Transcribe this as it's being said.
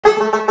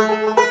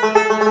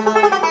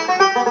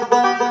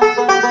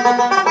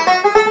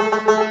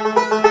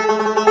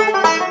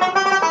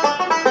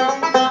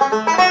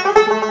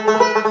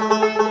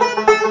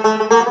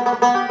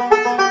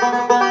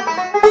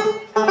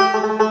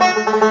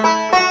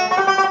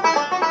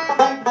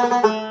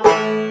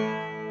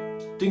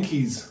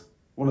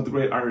one of the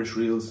great Irish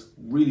reels,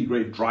 really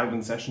great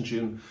driving session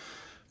tune.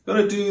 I'm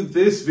going to do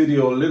this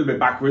video a little bit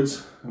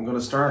backwards. I'm going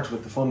to start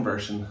with the fun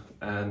version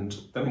and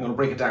then I'm going to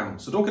break it down.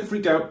 So don't get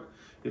freaked out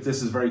if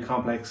this is very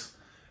complex.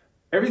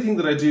 Everything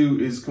that I do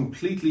is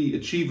completely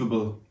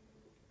achievable.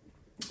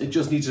 It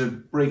just needs to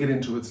break it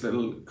into its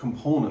little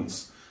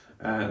components.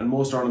 And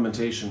most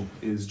ornamentation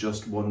is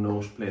just one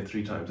note played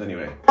 3 times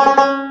anyway.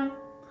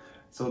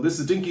 So this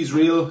is Dinky's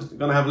reel. I'm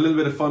going to have a little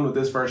bit of fun with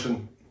this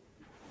version.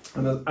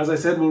 And as I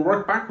said, we'll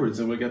work backwards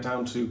and we'll get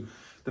down to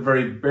the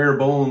very bare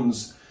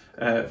bones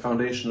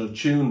foundational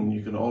tune.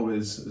 You can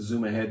always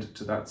zoom ahead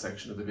to that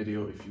section of the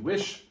video if you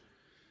wish.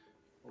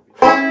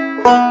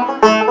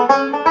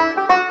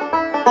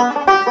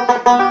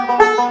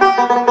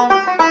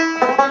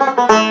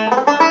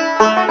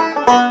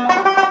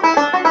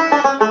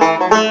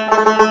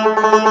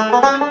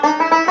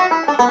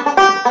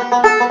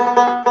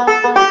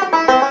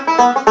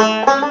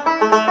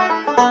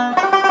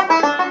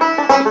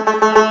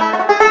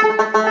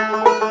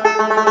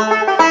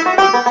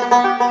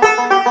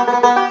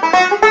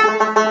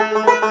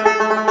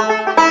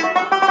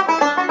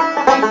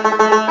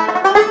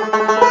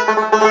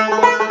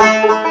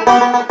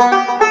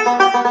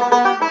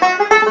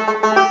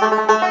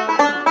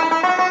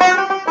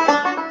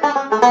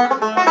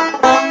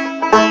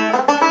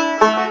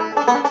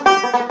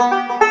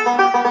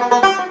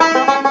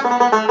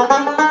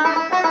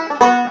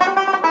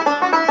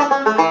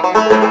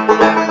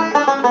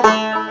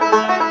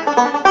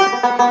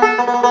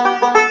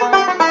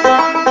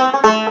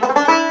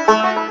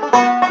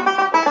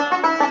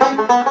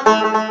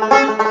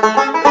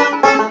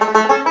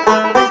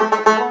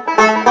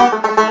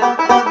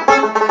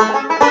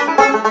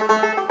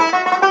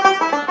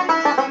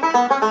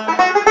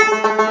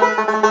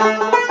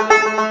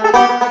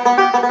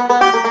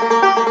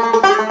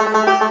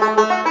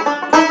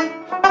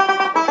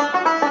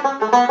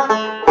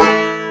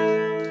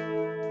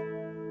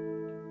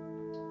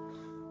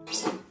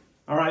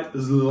 Alright,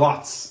 there's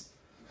lots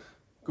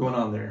going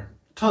on there.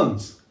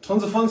 Tons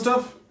of fun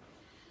stuff.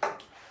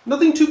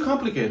 Nothing too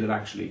complicated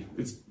actually.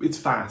 It's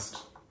fast.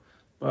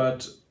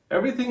 But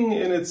everything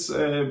in its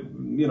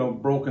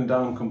broken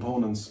down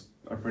components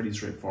are pretty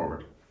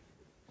straightforward.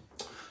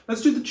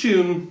 Let's do the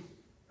tune.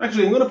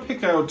 Actually, I'm going to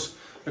pick out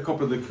a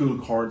couple of the cool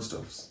chord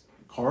stuff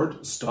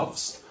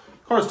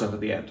at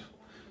the end.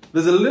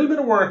 There's a little bit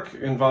of work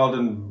involved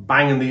in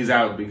banging these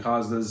out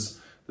because there's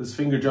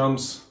finger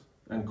jumps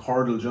and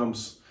chordal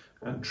jumps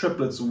and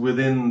triplets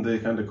within the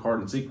kind of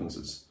chordal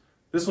sequences.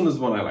 This one is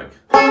the one I like.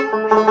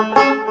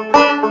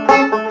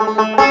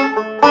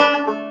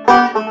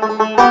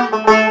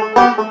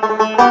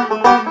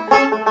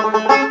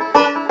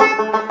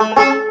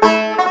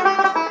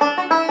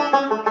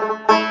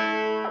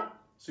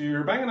 So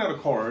you're banging out a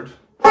chord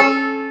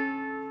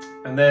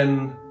and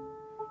then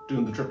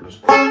doing the triplet.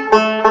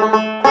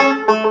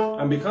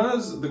 And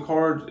because the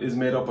chord is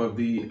made up of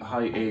the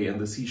high A and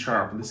the C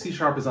sharp, and the C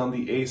sharp is on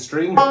the A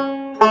string,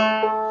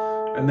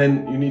 and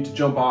then you need to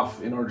jump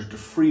off in order to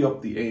free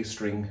up the A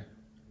string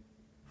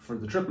for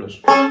the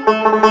triplet.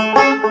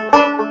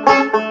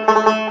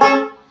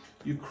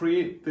 You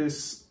create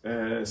this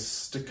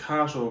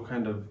staccato,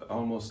 kind of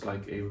almost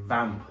like a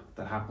vamp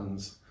that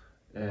happens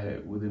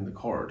within the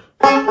chord.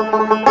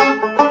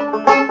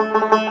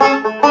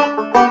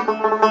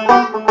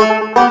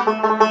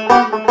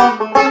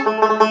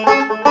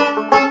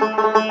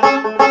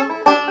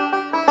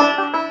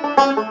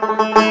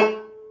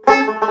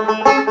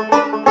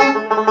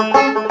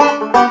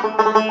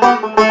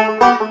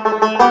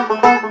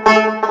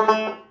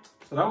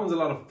 So that one's a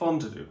lot of fun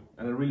to do,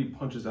 and it really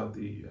punches out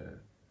the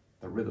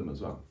rhythm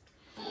as well.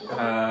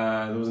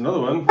 There was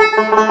another one.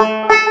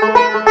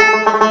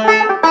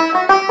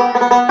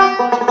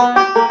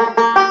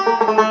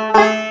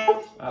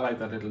 I like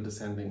that little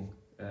descending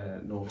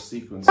note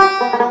sequence. So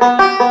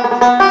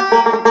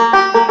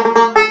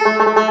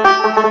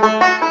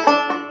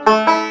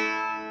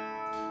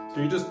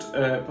you're just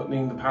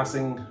putting the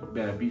passing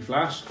B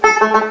flat.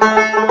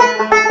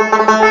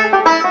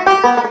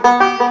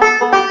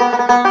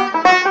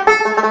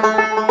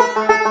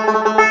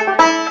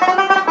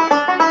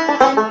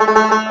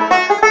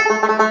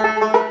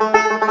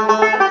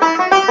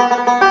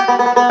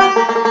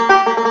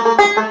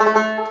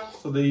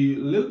 The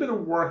little bit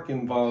of work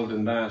involved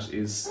in that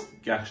is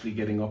actually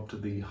getting up to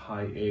the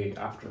high A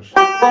after it.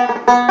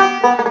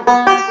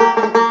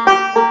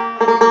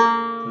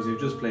 Because you've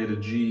just played a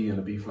G and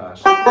a B flat.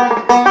 So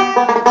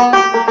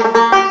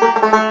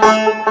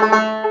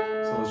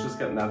it's just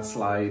getting that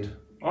slide.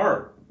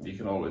 Or you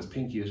can always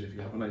pinky it if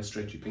you have a nice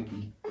stretchy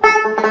pinky.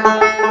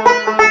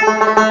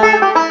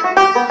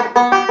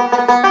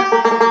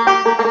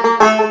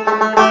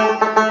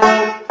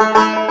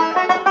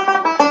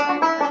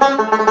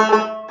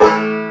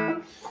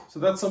 So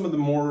that's some of the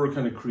more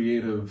kind of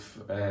creative,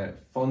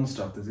 fun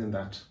stuff that's in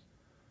that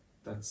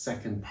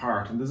second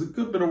part. And there's a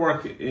good bit of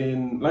work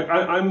in, like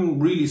I'm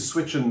really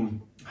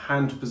switching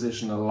hand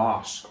position a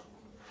lot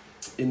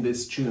in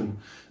this tune.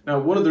 Now,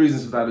 one of the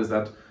reasons for that is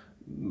that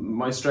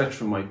my stretch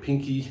from my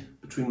pinky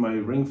between my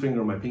ring finger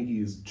and my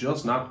pinky is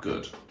just not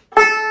good.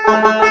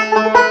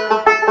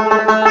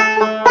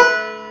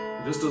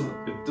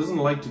 It doesn't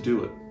like to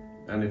do it.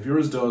 And if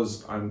yours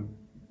does, I'm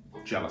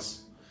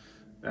jealous.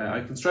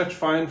 I can stretch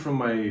fine from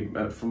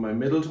my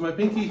middle to my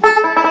pinky.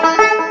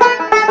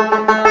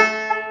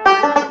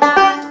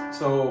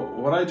 So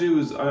what I do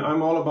is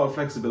I'm all about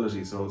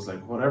flexibility. So it's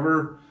like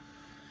whatever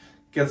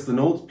gets the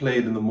notes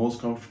played in the most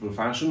comfortable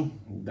fashion,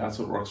 that's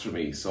what works for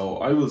me. So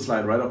I will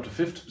slide right up to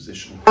 5th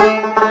position. Now,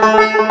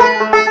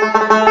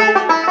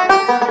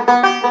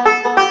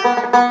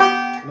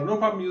 no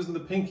problem using the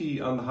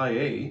pinky on the high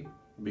A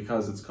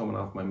because it's coming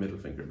off my middle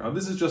finger. Now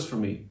this is just for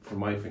me, for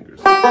my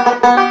fingers.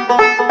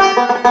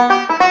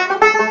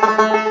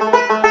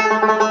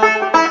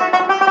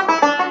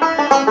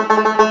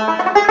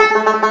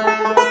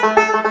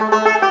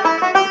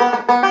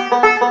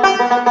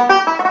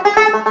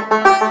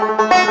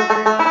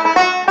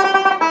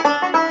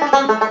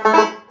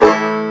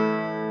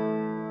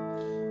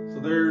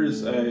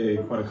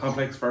 Quite a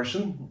complex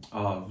version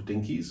of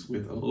Dinky's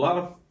with a lot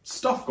of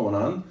stuff going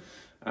on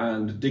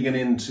and digging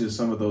into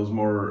some of those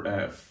more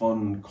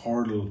fun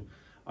chordal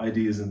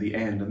ideas in the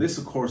end. And this,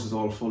 of course, is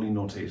all fully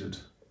notated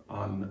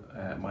on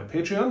my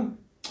Patreon.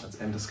 That's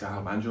Enda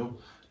Scahill Banjo.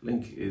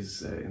 Link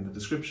is in the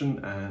description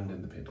and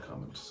in the pinned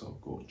comment, so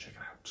go check it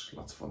out.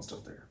 Lots of fun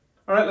stuff there.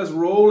 All right, let's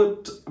roll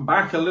it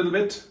back a little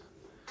bit.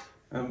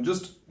 I'm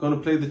just going to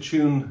play the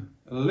tune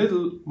a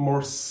little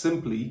more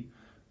simply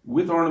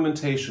with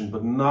ornamentation,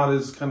 but not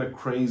as kind of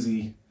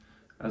crazy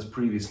as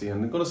previously.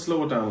 And I'm going to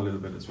slow it down a little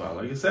bit as well.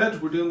 Like I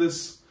said, we're doing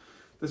this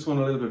one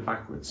a little bit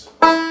backwards.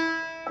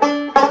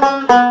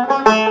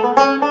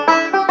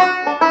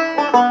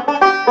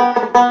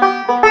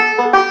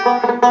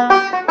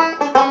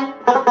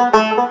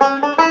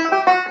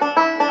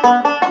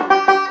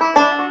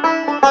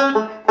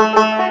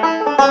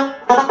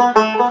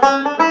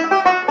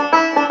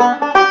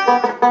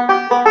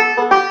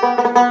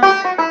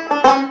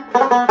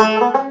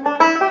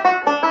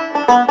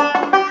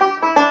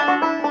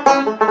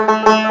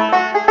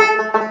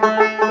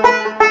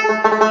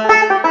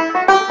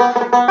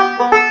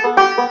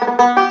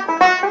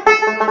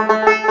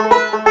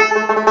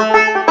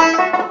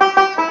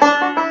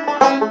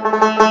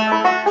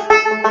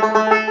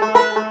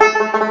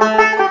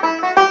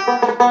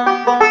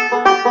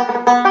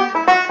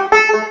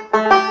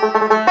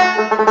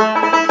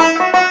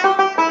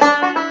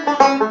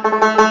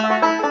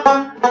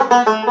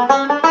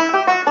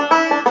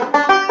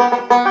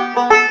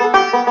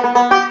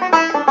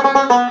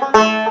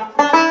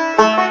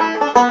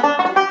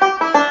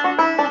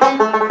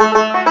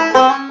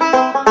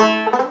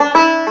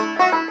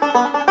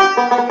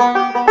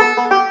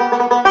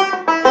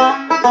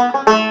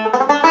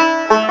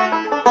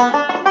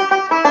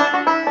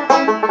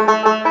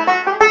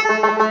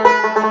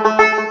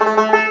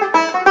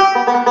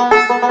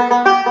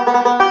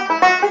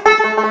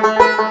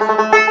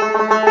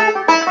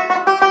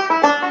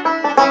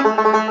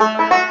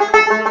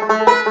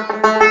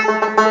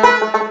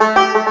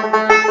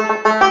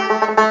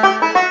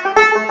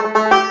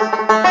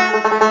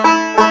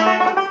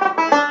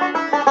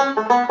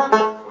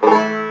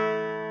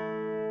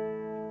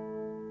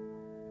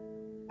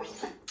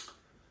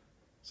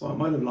 So I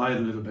might have lied a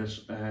little bit.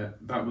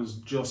 That was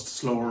just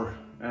slower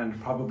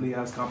and probably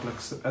as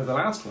complex as the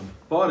last one.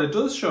 But it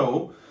does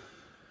show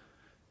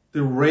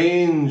the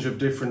range of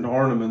different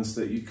ornaments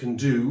that you can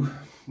do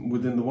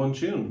within the one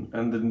tune,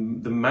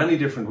 and the many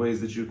different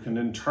ways that you can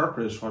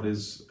interpret what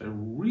is a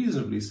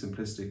reasonably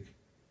simplistic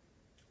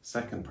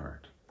second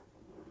part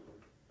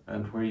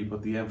and where you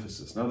put the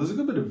emphasis. Now there's a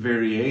good bit of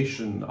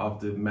variation of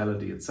the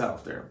melody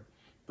itself there,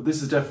 but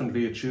this is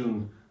definitely a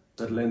tune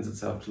that lends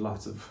itself to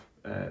lots of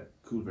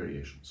cool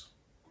variations.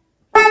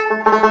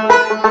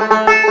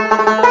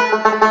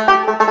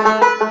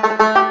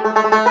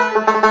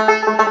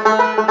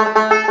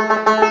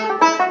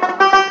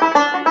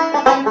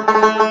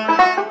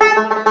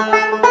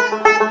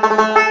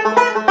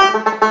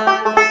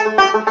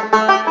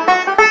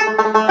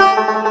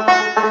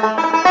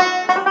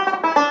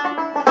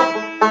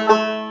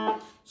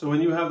 So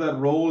when you have that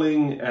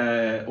rolling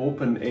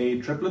open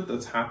A triplet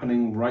that's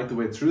happening right the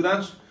way through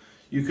that,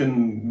 you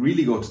can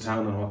really go to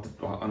town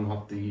on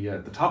what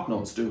the top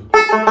notes do.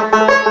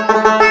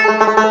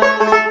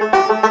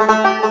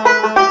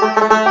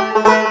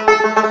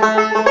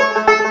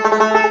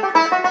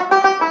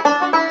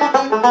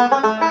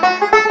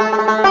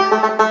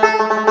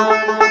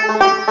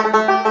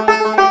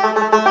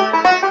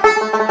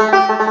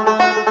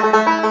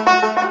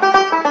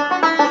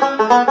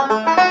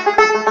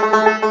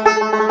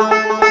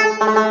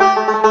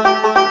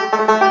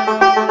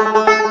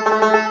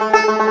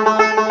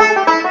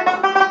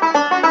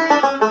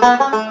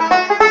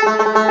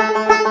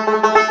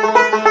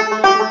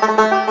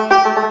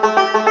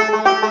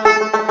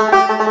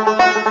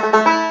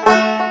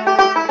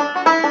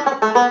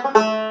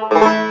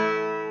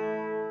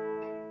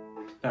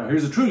 Now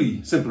here's a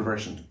truly simple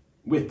version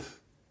with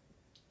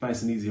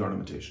nice and easy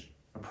ornamentation,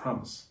 I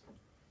promise.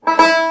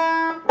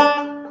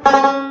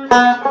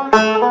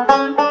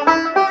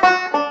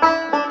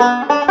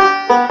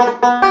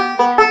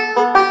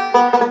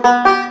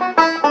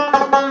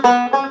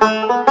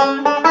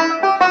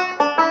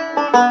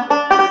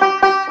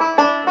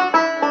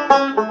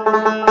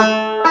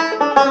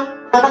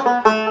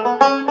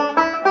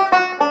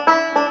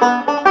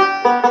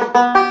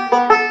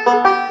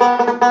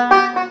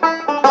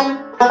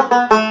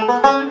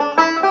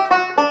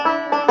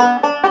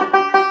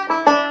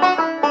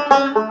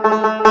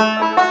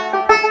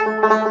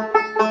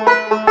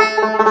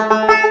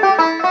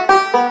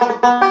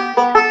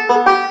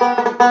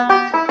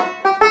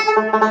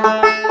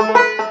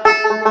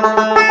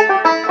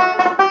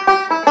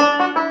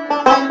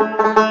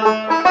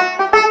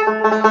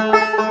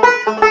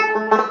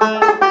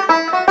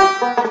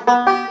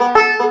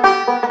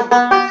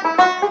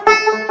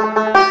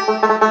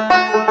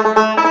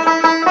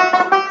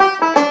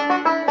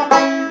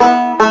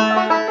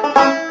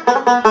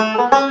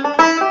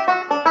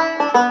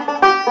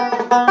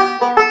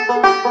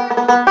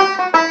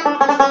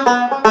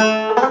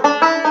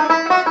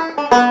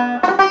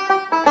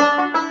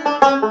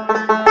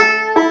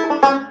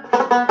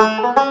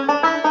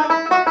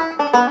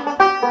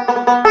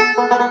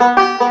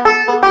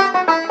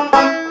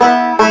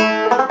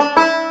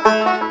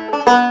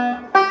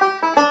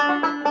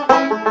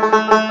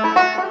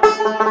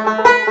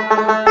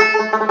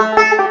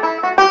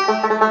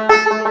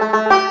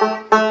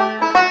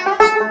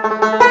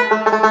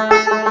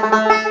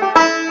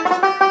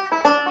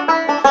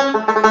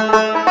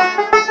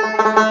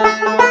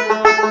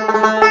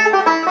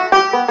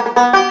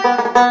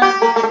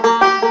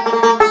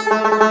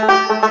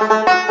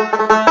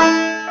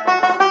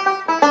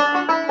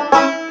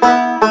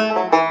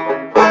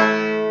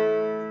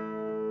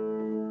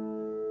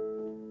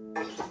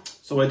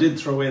 did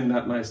throw in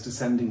that nice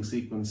descending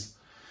sequence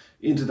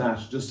into that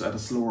just at a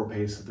slower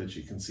pace so that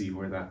you can see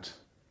where that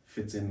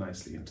fits in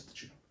nicely into the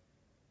tune.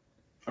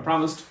 I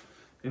promised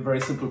a very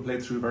simple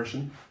playthrough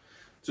version,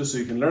 just so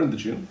you can learn the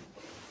tune,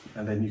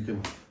 and then you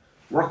can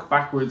work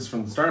backwards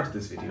from the start of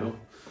this video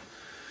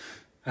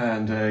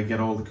and get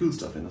all the cool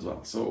stuff in as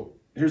well. So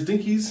here's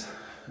Dinky's,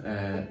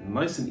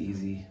 nice and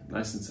easy,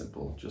 nice and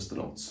simple, just the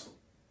notes.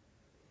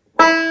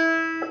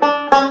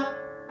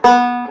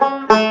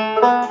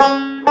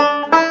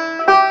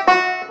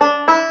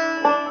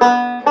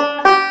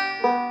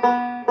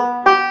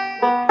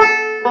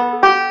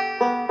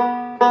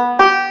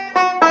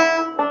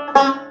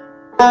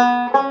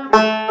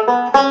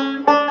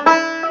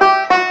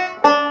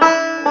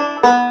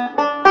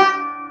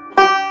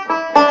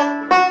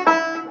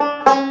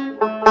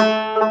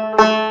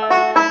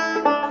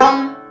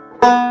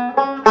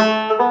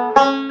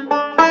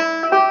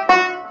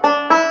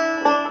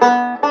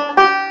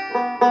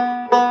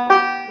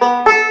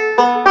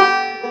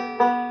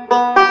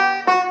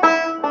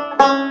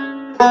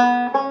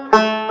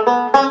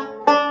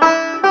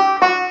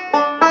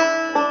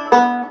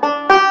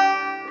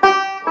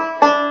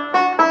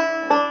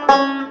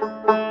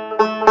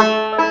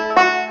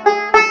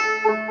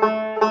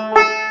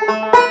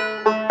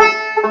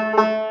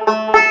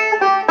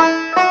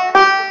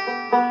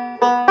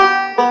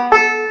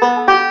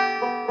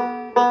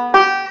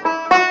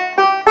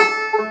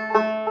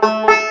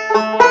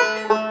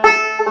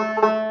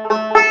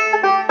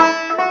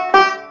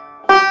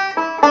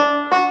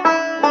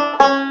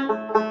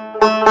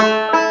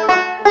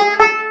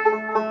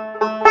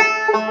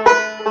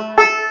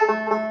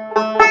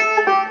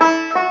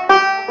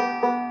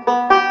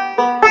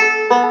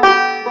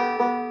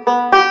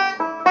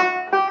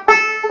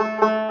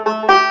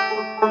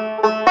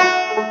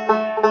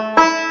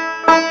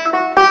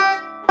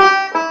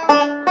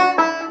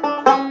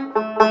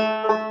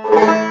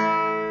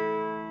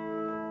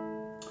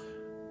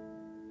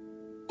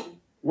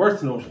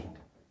 Worth noting,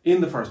 in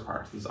the first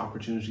part, there's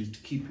opportunities to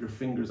keep your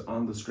fingers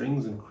on the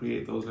strings and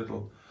create those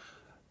little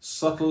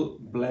subtle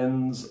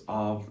blends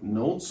of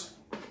notes.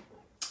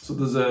 So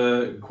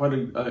there's quite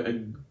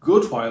a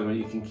good while where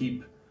you can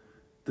keep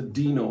the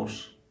D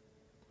note,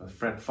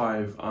 fret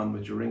 5, on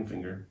with your ring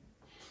finger.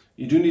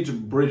 You do need to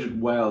bridge it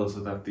well so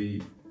that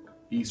the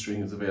E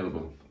string is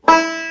available.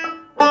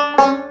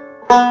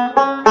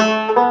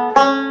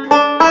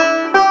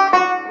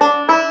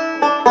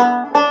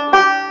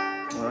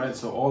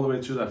 So all the way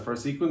through that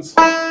first sequence.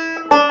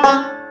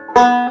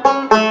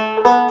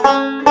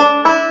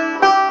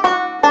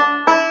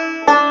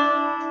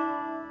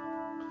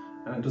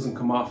 And it doesn't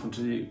come off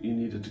until you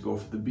need it to go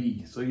for the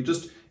B. So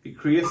it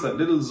creates that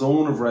little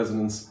zone of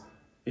resonance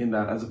in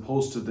that, as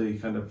opposed to the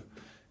kind of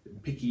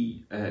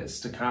picky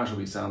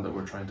staccato-y sound that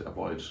we're trying to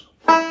avoid.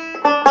 And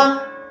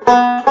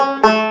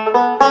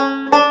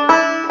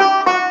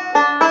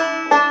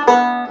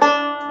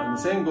the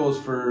same goes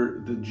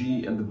for the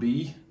G and the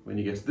B when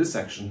you get to this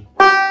section.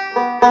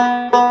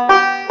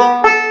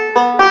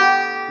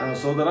 Now,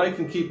 so that I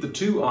can keep the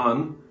 2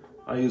 on,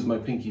 I use my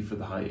pinky for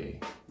the high A.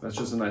 That's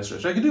just a nice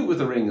stretch. I can do it with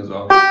a ring as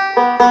well.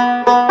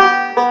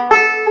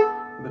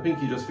 The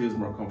pinky just feels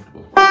more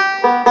comfortable.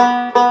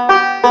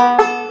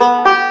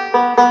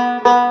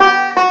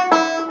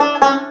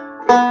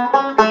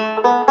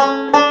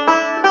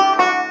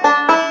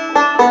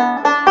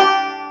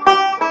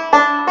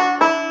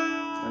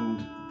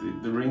 And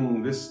the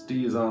ring, this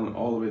D is on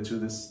all the way through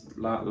this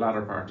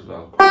latter part as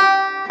well.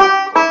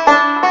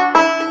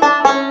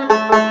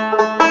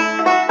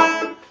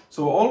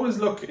 So always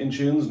look in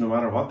tunes, no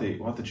matter what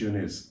the tune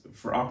is,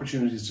 for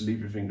opportunities to leave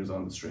your fingers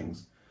on the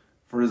strings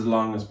for as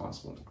long as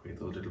possible to create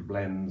those little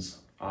blends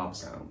of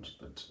sound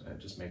that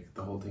just make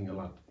the whole thing a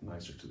lot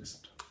nicer to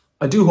listen to.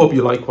 I do hope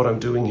you like what I'm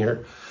doing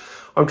here.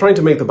 I'm trying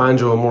to make the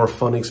banjo a more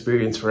fun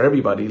experience for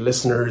everybody,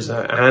 listeners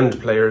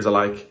and players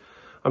alike.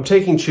 I'm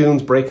taking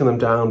tunes, breaking them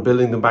down,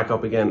 building them back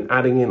up again,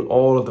 adding in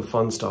all of the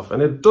fun stuff.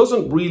 And it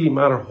doesn't really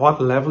matter what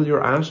level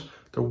you're at,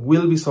 there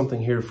will be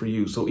something here for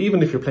you. So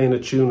even if you're playing a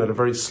tune at a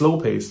very slow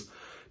pace,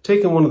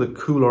 taking one of the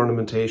cool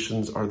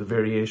ornamentations or the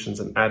variations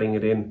and adding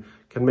it in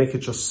can make it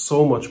just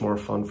so much more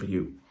fun for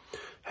you.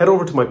 Head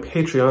over to my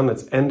Patreon,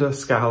 it's Enda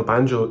Scahill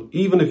Banjo.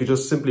 Even if you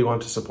just simply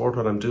want to support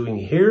what I'm doing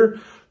here,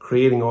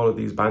 creating all of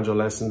these banjo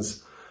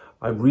lessons,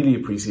 I really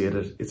appreciate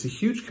it. It's a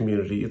huge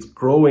community. It's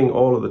growing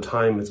all of the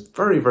time. It's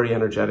very, very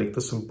energetic.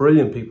 There's some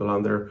brilliant people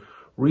on there.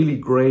 Really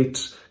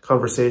great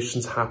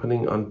conversations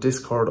happening on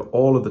Discord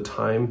all of the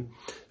time.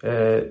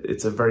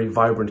 It's a very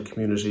vibrant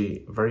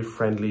community, very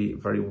friendly,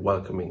 very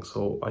welcoming.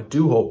 So I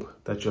do hope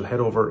that you'll head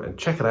over and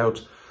check it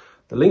out.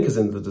 The link is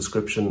in the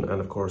description, and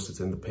of course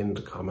it's in the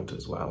pinned comment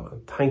as well.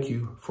 And thank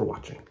you for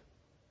watching.